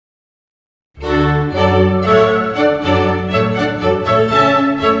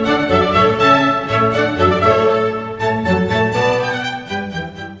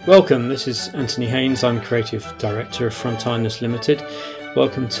Welcome, this is Anthony Haynes. I'm Creative Director of Frontinus Limited.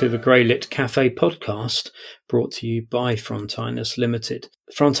 Welcome to the Greylit Cafe podcast, brought to you by Frontinus Limited.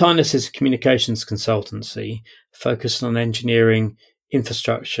 Frontinus is a communications consultancy focused on engineering,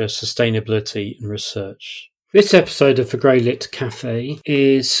 infrastructure, sustainability and research. This episode of the Greylit Cafe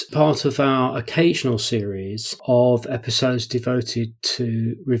is part of our occasional series of episodes devoted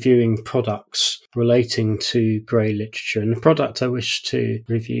to reviewing products relating to grey literature. And the product I wish to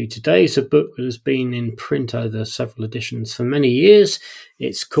review today is a book that has been in print over several editions for many years.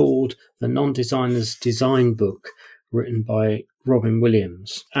 It's called The Non-Designer's Design Book, written by Robin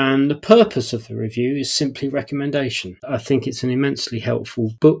Williams. And the purpose of the review is simply recommendation. I think it's an immensely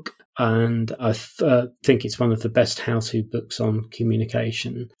helpful book, and I think it's one of the best how-to books on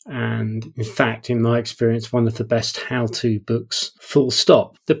communication. And in fact, in my experience, one of the best how-to books, full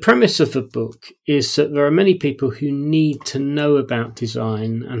stop. The premise of the book is that there are many people who need to know about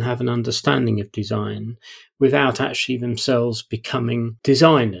design and have an understanding of design without actually themselves becoming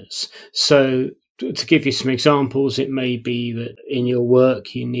designers. So to give you some examples, it may be that in your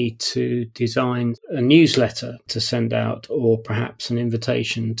work you need to design a newsletter to send out, or perhaps an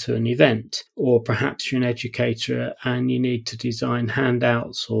invitation to an event, or perhaps you're an educator and you need to design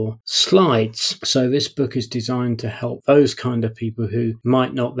handouts or slides. So this book is designed to help those kind of people who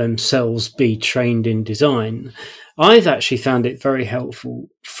might not themselves be trained in design. I've actually found it very helpful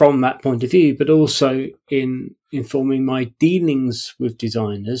from that point of view, but also in informing my dealings with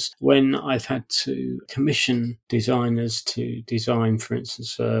designers when I've had to commission designers to design, for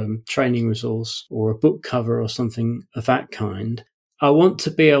instance, a training resource or a book cover or something of that kind. I want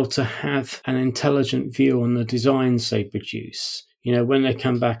to be able to have an intelligent view on the designs they produce. You know, when they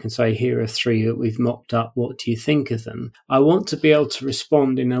come back and say, here are 3 that we've mocked up, what do you think of them? I want to be able to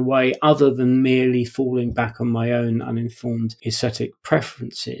respond in a way other than merely falling back on my own uninformed aesthetic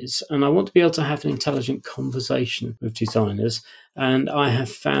preferences. And I want to be able to have an intelligent conversation with designers. And I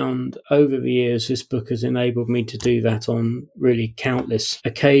have found over the years this book has enabled me to do that on really countless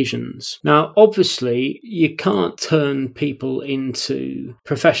occasions. Now, obviously, you can't turn people into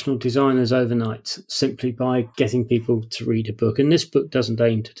professional designers overnight simply by getting people to read a book. And this book doesn't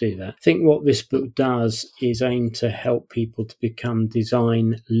aim to do that. I think what this book does is aim to help people to become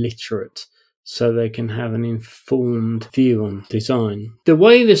design literate, so they can have an informed view on design. The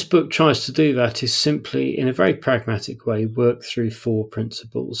way this book tries to do that is simply, in a very pragmatic way, work through 4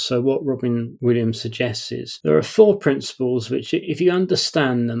 principles. So what Robin Williams suggests is there are 4 principles which, if you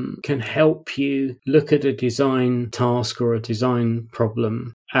understand them, can help you look at a design task or a design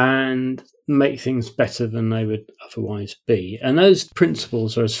problem and make things better than they would otherwise be. And those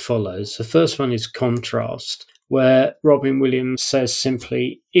principles are as follows. The first one is contrast, where Robin Williams says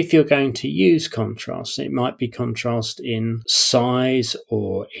simply, if you're going to use contrast, it might be contrast in size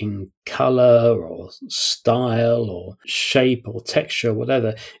or in colour or style or shape or texture,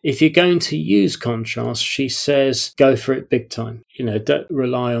 whatever. If you're going to use contrast, she says, go for it big time. You know, don't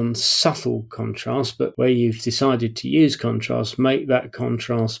rely on subtle contrast, but where you've decided to use contrast, make that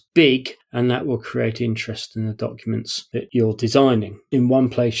contrast big, and that will create interest in the documents that you're designing. In one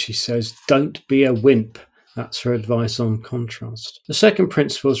place, she says, don't be a wimp. That's her advice on contrast. The second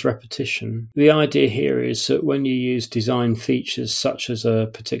principle is repetition. The idea here is that when you use design features such as a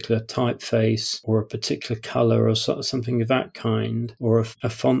particular typeface or a particular colour or something of that kind, or a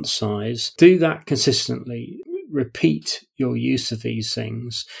font size, do that consistently. Repeat your use of these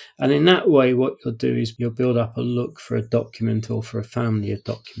things. And in that way, what you'll do is you'll build up a look for a document or for a family of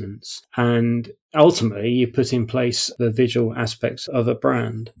documents. And ultimately, you put in place the visual aspects of a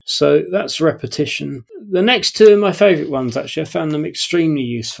brand. So that's repetition. The next 2 are my favourite ones, actually. I found them extremely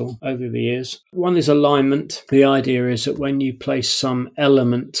useful over the years. One is alignment. The idea is that when you place some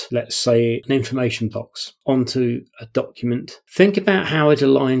element, let's say an information box, onto a document, think about how it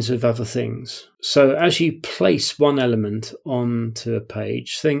aligns with other things. So as you place one element onto a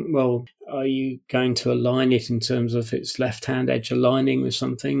page, think, well, are you going to align it in terms of its left-hand edge aligning with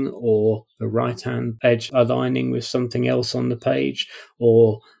something, or the right-hand edge aligning with something else on the page,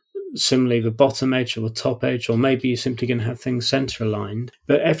 or similarly the bottom edge or the top edge, or maybe you're simply going to have things center aligned.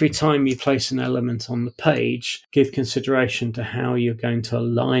 But every time you place an element on the page, give consideration to how you're going to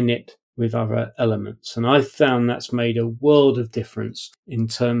align it with other elements. And I've found that's made a world of difference in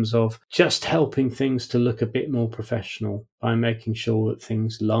terms of just helping things to look a bit more professional by making sure that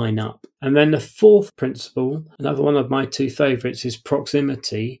things line up. And then the fourth principle, another one of my 2 favourites, is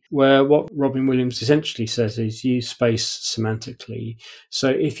proximity, where what Robin Williams essentially says is use space semantically. So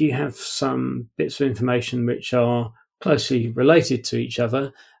if you have some bits of information which are closely related to each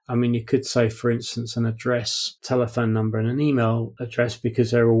other, I mean, you could say, for instance, an address, telephone number, and an email address, because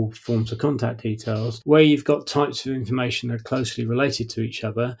they're all forms of contact details. Where you've got types of information that are closely related to each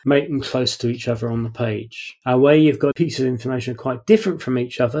other, make them close to each other on the page. Where you've got pieces of information quite different from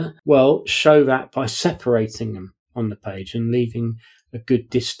each other, well, show that by separating them on the page and leaving a good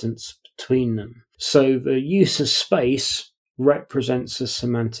distance between them. So the use of space represents the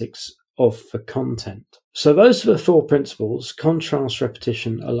semantics of the content. So those are the 4 principles: contrast,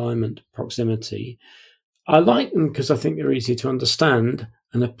 repetition, alignment, proximity. I like them because I think they're easy to understand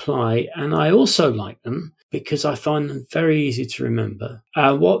and apply, and I also like them because I find them very easy to remember.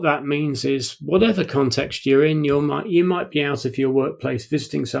 What that means is, whatever context you're in, you might be out of your workplace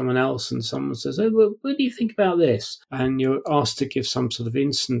visiting someone else, and someone says, "Oh, well, what do you think about this?" And you're asked to give some sort of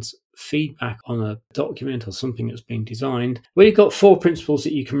instant feedback on a document or something that's been designed. Well, you've got 4 principles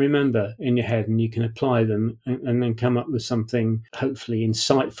that you can remember in your head, and you can apply them and then come up with something hopefully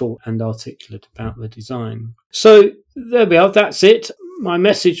insightful and articulate about the design. So there we are. That's it. My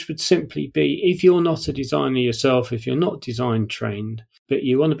message would simply be, if you're not a designer yourself, if you're not design trained, but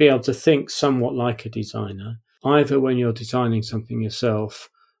you want to be able to think somewhat like a designer, either when you're designing something yourself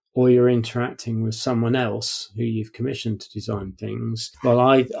or you're interacting with someone else who you've commissioned to design things, well,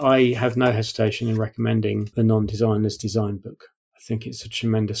 I have no hesitation in recommending the Non-Designer's Design Book. I think it's a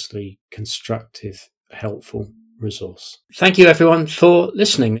tremendously constructive, helpful resource. Thank you, everyone, for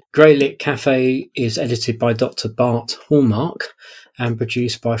listening. Grey Lit Cafe is edited by Dr. Bart Hallmark and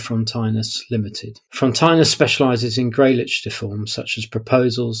produced by Frontinus Limited. Frontinus specialises in grey literature forms such as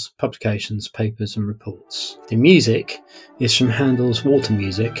proposals, publications, papers and reports. The music is from Handel's Water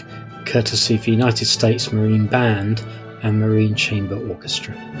Music, courtesy of the United States Marine Band and Marine Chamber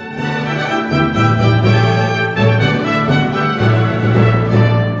Orchestra.